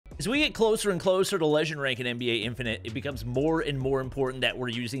As we get closer and closer to Legend Rank in NBA Infinite, it becomes more and more important that we're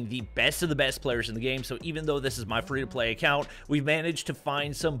using the best of the best players in the game. So even though this is my free-to-play account, we've managed to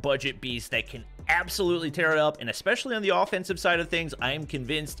find some budget beasts that can absolutely tear it up. And especially on the offensive side of things, I am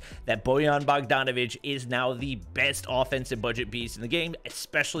convinced that Bojan Bogdanovic is now the best offensive budget beast in the game,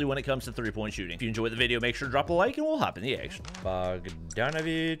 especially when it comes to three-point shooting. If you enjoyed the video, make sure to drop a like and we'll hop in the action.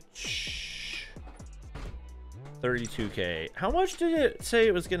 Bogdanovic. 32K. How much did it say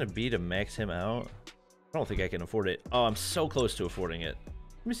it was going to be to max him out? I don't think I can afford it. Oh, I'm so close to affording it.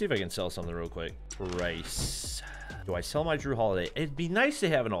 Let me see if I can sell something real quick. Price. Do I sell my Drew Holiday? It'd be nice to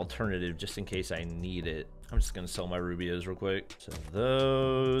have an alternative just in case I need it. I'm just going to sell my Rubios real quick. So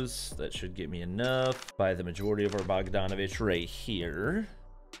those. That should get me enough. Buy the majority of our Bogdanovic right here.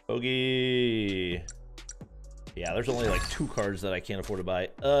 Bogey. Yeah, there's only like 2 cards that I can't afford to buy.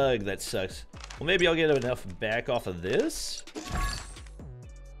 Ugh, that sucks. Well, maybe I'll get enough back off of this.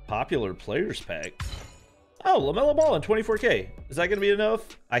 Popular players pack. Oh, LaMelo Ball on 24K. Is that going to be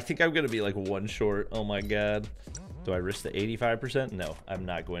enough? I think I'm going to be like 1 short. Oh my God. Do I risk the 85%? No, I'm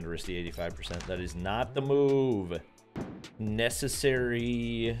not going to risk the 85%. That is not the move.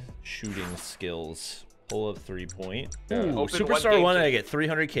 Necessary shooting skills. Pull up 3-point. Ooh, Superstar 1, I get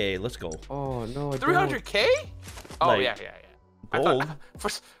 300K. Let's go. Oh, no. 300K? Oh, like, yeah. Gold. For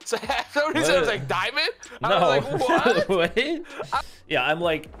some reason, I was like, diamond? No. I was like, what? Wait. Yeah, I'm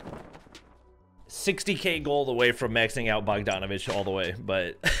like 60K gold away from maxing out Bogdanovic all the way,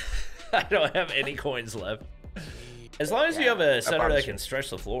 but I don't have any coins left. As long as you have a center that can stretch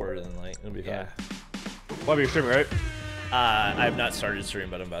the floor, then like it'll be fine. Bobby, you're streaming, right? I have not started stream,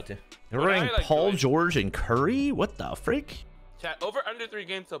 but I'm about to. They're running like Paul George and Curry? What the frick? Chat, over under 3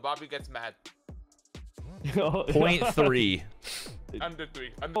 games till Bobby gets mad. 0.3. Under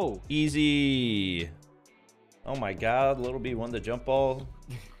 3. Oh. Easy. Oh my God, Little B won the jump ball.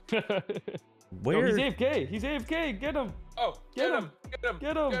 Where? No, he's AFK. He's AFK. Get him. Oh, get him. Get him.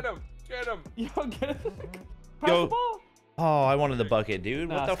 Get him. Yo, get him. Pass Yo. the ball. Oh, I wanted the bucket, dude.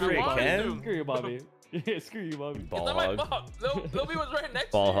 What the frick, man? Screw you, Bobby. Yeah, screw you, Bobby. Ball It's not my hog. fault. Lil B was right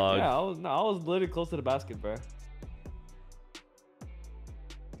next Ball to you. hog. Yeah, I was literally close to the basket, bro.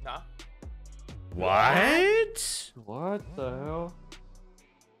 Nah. What? What the hell?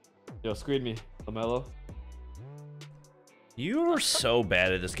 Yo, screen me, LaMelo. You are so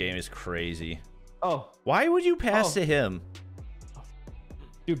bad at this game. It's crazy. Oh, Why would you pass to him?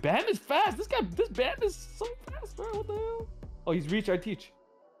 dude, Ban is fast. This Ban is so fast, bro. What the hell? Oh, he's reach. I teach.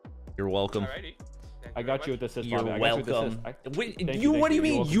 You're welcome. Alrighty. Thank I got you with very the assist, You're Bobby. I got you with the welcome. assist. Wait, Thank you? you, What do you you're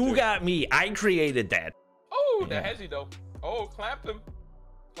mean? welcome, You too. got me. I created that much. Oh, the Yeah. hezzy though. Oh, clamped him.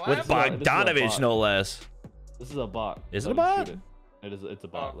 with Clamped him. Bogdanovic, bot. no less. This is a bot. Is it a Let me bot? shoot It is. It's a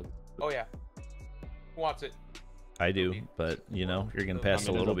bot. Look. Oh yeah. Who wants it? I do, but you know you're gonna pass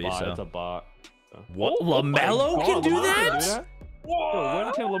I mean, a little it's bit. bot. So It's a bot. what? Oh my LaMelo God, can do LaMelo that? Yo,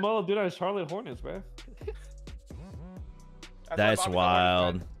 when can LaMelo do that in Charlotte Hornets, bro? That's why Bobby's wild.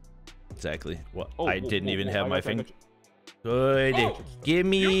 always Exactly. What? Oh, I whoa, didn't whoa, even whoa, have I my got you, I finger. got you. Good. Oh, Give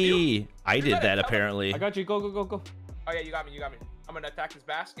me. I you did gotta that tell him. apparently. I got you. Go, go, go, go. Oh yeah, you got me. I'm gonna attack this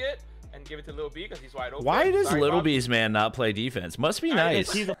basket and give it to Lil B because he's wide open. Why does Sorry, Little Bobby. B's man not play defense? Must be Alright,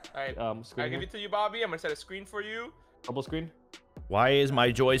 nice. He's a Alright, I screen give here. it to you, Bobby. I'm gonna set a screen for you. Double screen. Why is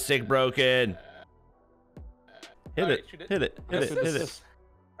my joystick broken? Hit Alright, it. shoot it. Hit it. Hit it. Assist, Hit it. assist.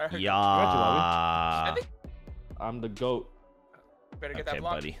 I heard you. Yeah. I think I'm the GOAT. better get Okay, that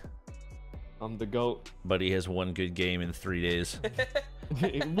block. buddy. I'm the GOAT. Buddy has one good game in 3 days.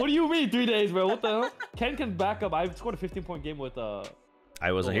 What do you mean 3 days, bro? What the hell? Ken can back up. I scored a 15-point game with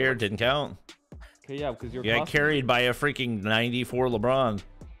I wasn't here. Didn't count. Okay, yeah, because you're. You got carried by a freaking 94 LeBron.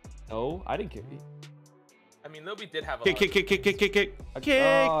 No, I didn't carry. I mean, Lil B did have a Kick, lot. kick, kick, kick, kick, kick, I- kick.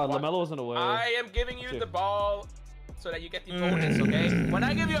 LaMelo wasn't away. I am giving you Shit. the ball so that you get the bonus, okay? When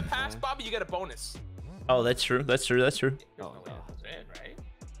I give you a pass, Bobby, you get a bonus. Oh, that's true. That's true. That's true. There's Oh, no way no. it goes in, right?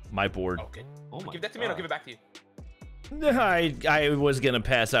 My board. Okay. Oh my Give that to me and I'll give it back to you. I was gonna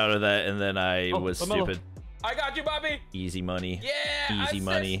pass out of that and then I Oh, was LaMelo. stupid. I got you, Bobby. Easy money. Yeah. Easy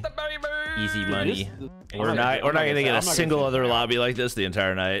money. assist the baby. Easy money. We're I'm not gonna get a single other lobby like this the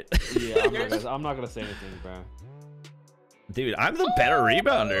entire night. Yeah, I'm not gonna say anything, bro. Dude, I'm the better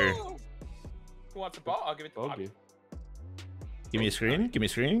rebounder. Who wants the ball? I'll give it to Bobby. Bogey. Give me a screen. Give me a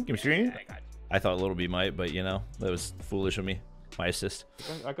screen. Give me a screen. Yeah, I got you. I thought Little B might, but you know, that was foolish of me. My assist.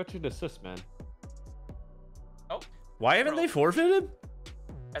 I got you the assist, man. Oh, Why haven't they forfeited?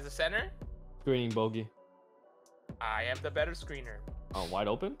 as a center, Screening bogey. I am the better screener. Oh, wide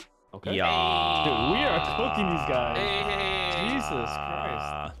open. Okay. Yeah. Dude, we are cooking these guys. Hey. Jesus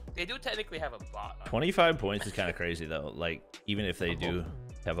Christ. They do technically have a bot. 25 points is kind of crazy though. Like even if they do,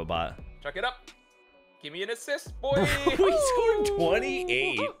 Have a bot. Chuck it up. Give me an assist, boy. We scored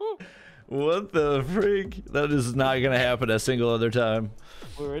 28. What the freak? That is not gonna happen a single other time.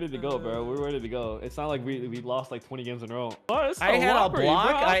 We're ready to go, bro. We're ready to go. It's not like we lost like 20 games in a row. Oh, it's I had robbery, a block,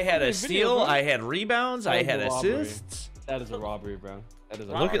 bro. I had a Video, steal, bro. I had rebounds, I That had is a robbery. assists. That is a robbery, bro. That is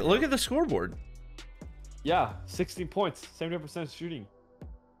a Look robbery. at the scoreboard. Yeah, 16 points, 70% shooting.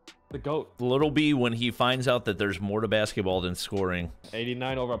 The GOAT. Little B when he finds out that there's more to basketball than scoring.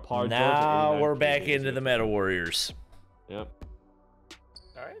 89 over Par Georgia. Now 89 we're back Canadians. into the Meta Warriors. Yep.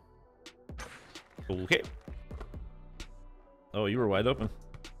 All right. Okay. Oh, you were wide open.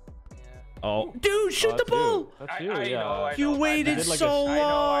 Yeah. Oh, dude, shoot the That's ball! you. That's I you, know, yeah. I You know. waited did like so a- I know,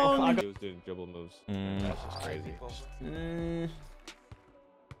 I long. I was doing dribble moves. That's just crazy. People. Mm,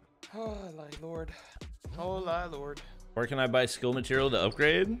 Oh, my lord. Oh, my lord. where can I buy skill material to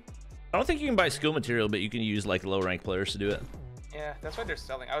upgrade? I don't think you can buy skill material, but you can use like low rank players to do it. Yeah, that's why they're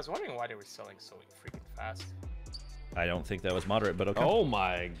selling. I was wondering why they were selling so freaking fast. I don't think that was moderate, but okay. Oh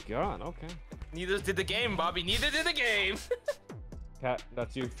my god, okay. Neither did the game, Bobby. Neither did the game. Cat,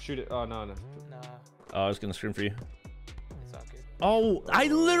 that's you. Shoot it. Oh, no, no. Nah, Oh, I was gonna scream for you. it's all good. Oh, I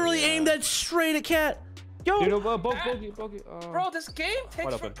literally yeah. aimed that straight at Cat. Yo, Dude, bogey. Bro, this game takes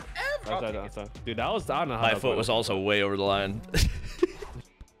Wide open. forever. Outside. Dude, that was, I don't know how my that foot was also way over the line.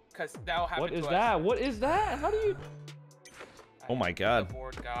 Because that happened What is to that? us. What is that? How do you? Oh my god.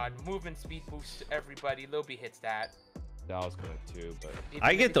 Board God. Movement speed boost to everybody. Lil B hits that. That was kind of two, but Even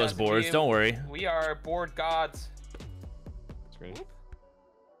I if get he those doesn't, boards, don't worry. We are board gods. screen.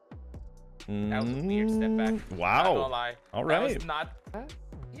 That was a weird step back. Not gonna Wow. lie. All That right. was not.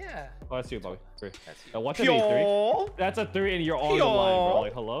 Yeah. Oh, that's you, Bobby. Three. That's you. Watch it be three. Yo. That's a three, and you're on the line, bro.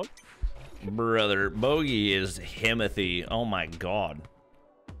 Like, hello? Brother, Bogey is Himothy. Oh my god.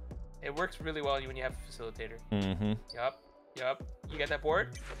 It works really well when you have a facilitator. Mm-hmm. Yup. You get that board?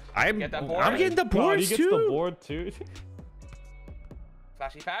 I'm Get that board? getting the God, he boards gets too. the board too.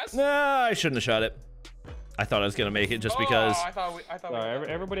 Flashy pass? Nah, I shouldn't have shot it. I thought I was gonna make it just because. Oh, I thought we Sorry, were-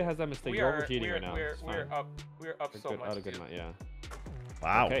 everybody has that mistake. we You're are, overheating we're, right now. we're, It's we're fine. up. We're up so Good, much. out of good dude. night, yeah.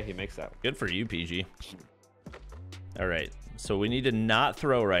 Wow. Okay, he makes that. Good for you, PG. All right. So we need to not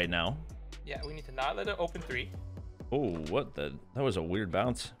throw right now. Yeah, we need to not let it open three. Oh, what the? That was a weird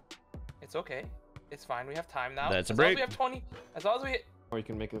bounce. It's okay. It's fine. We have time now. That's a as long as break. we have 20. As long as we hit. Or you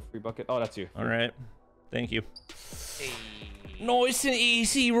can make it a free bucket. Oh, that's you. All right. Thank you. Hey. Nice and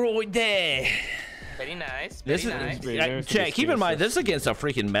easy right there. Very nice. This Very is nice. great. yeah, There's Chat, the keep in mind assist. this is against a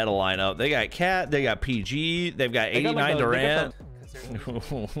freaking meta lineup. They got Cat, they got PG, they've got They got 89 like the- they got Durant.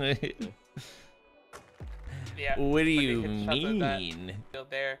 'Cause they're- yeah. What do but they you hit shots like that. mean? Still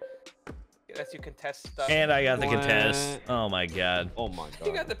there. Lets you contest stuff. And I got the contest. What? Oh my god. Oh my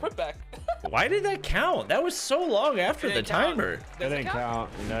You got god. the putback. Why did that count? That was so long after It the didn't count. timer. That Does it didn't count.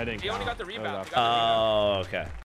 No, it didn't He only count. got the That was rebound. after. He got the rebound. Oh, okay.